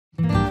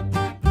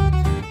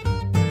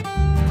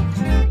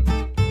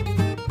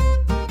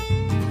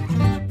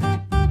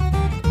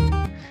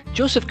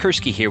Joseph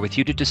Kursky here with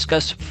you to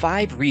discuss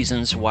 5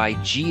 reasons why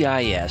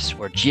GIS,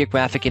 or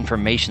Geographic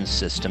Information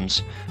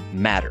Systems,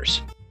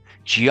 matters.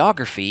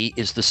 Geography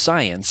is the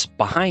science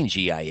behind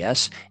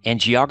GIS, and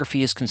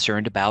geography is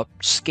concerned about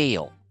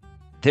scale.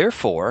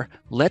 Therefore,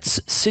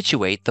 let's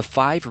situate the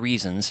 5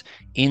 reasons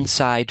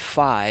inside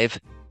 5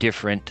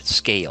 different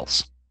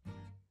scales.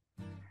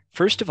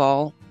 First of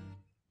all,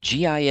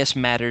 GIS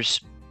matters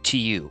to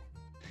you.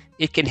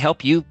 It can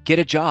help you get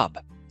a job.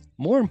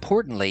 More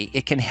importantly,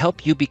 it can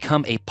help you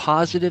become a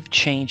positive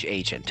change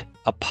agent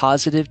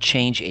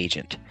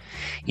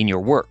in your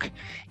work,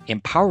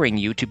 empowering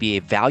you to be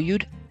a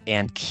valued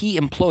and key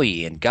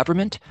employee in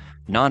government,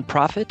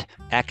 nonprofit,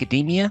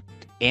 academia,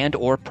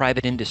 and/or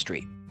private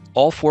industry,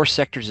 all 4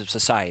 sectors of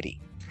society.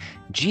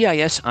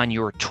 GIS on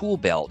your tool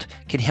belt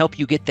can help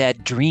you get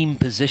that dream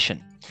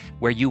position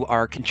where you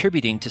are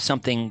contributing to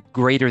something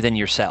greater than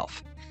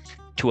yourself,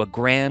 to a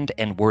grand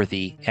and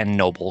worthy and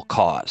noble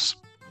cause.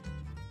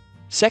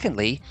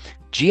 Secondly,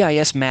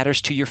 GIS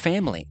matters to your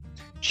family.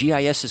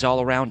 GIS is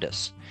all around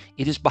us.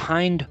 It is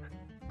behind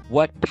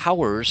what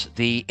powers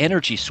the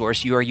energy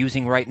source you are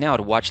using right now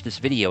to watch this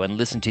video and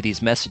listen to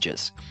these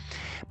messages.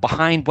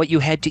 Behind what you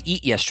had to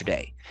eat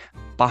yesterday.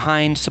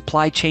 Behind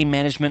supply chain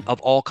management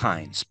of all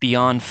kinds,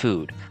 beyond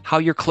food. How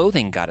your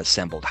clothing got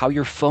assembled, how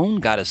your phone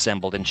got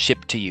assembled and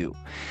shipped to you.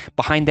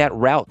 Behind that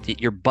route that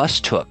your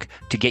bus took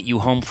to get you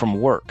home from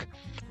work,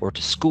 or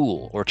to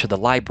school, or to the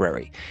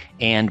library,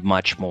 and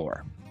much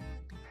more.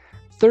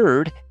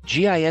 Third,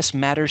 GIS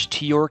matters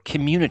to your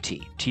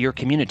community.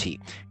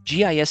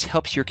 GIS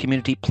helps your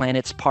community plan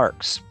its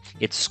parks,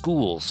 its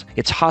schools,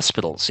 its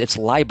hospitals, its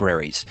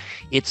libraries,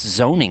 its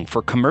zoning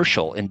for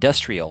commercial,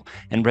 industrial,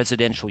 and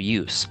residential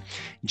use.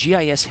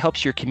 GIS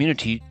helps your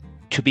community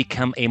to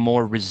become a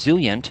more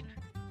resilient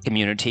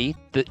community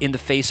in the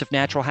face of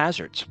natural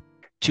hazards,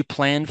 to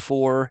plan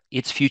for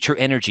its future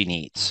energy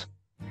needs,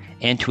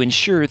 and to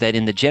ensure that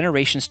in the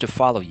generations to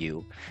follow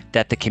you,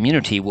 that the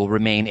community will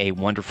remain a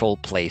wonderful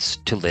place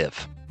to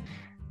live.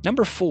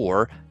 Number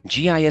 4,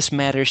 GIS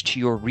matters to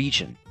your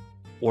region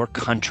or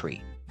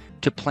country,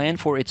 to plan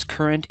for its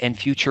current and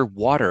future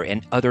water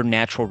and other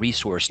natural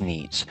resource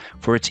needs,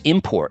 for its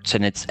imports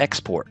and its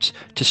exports,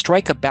 to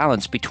strike a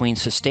balance between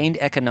sustained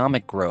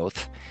economic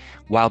growth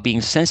while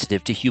being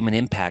sensitive to human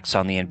impacts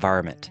on the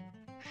environment.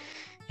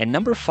 And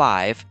number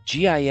 5,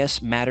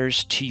 GIS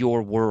matters to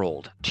your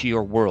world,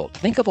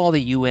 Think of all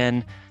the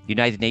UN,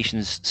 United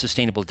Nations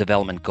Sustainable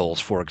Development Goals,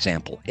 for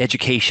example,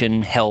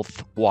 education,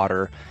 health,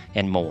 water,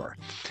 and more.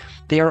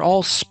 They are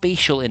all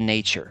spatial in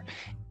nature.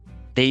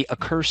 They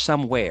occur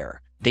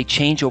somewhere. They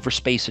change over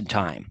space and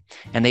time.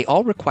 And they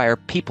all require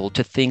people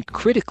to think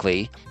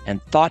critically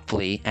and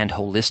thoughtfully and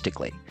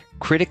holistically.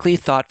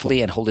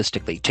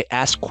 To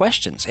ask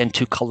questions and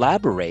to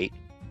collaborate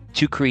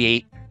to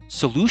create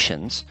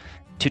solutions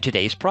to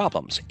today's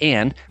problems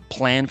and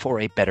plan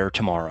for a better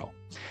tomorrow,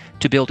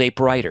 to build a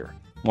brighter,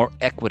 more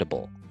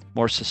equitable,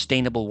 more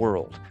sustainable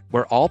world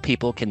where all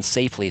people can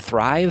safely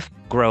thrive,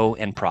 grow,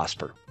 and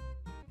prosper.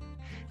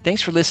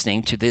 Thanks for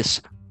listening to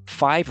this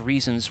 5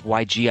 reasons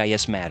why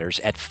GIS matters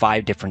at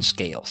 5 different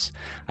scales.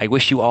 I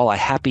wish you all a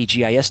happy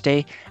GIS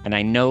Day, and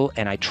I know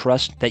and I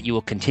trust that you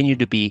will continue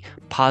to be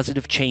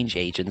positive change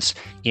agents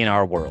in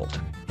our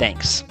world.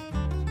 Thanks.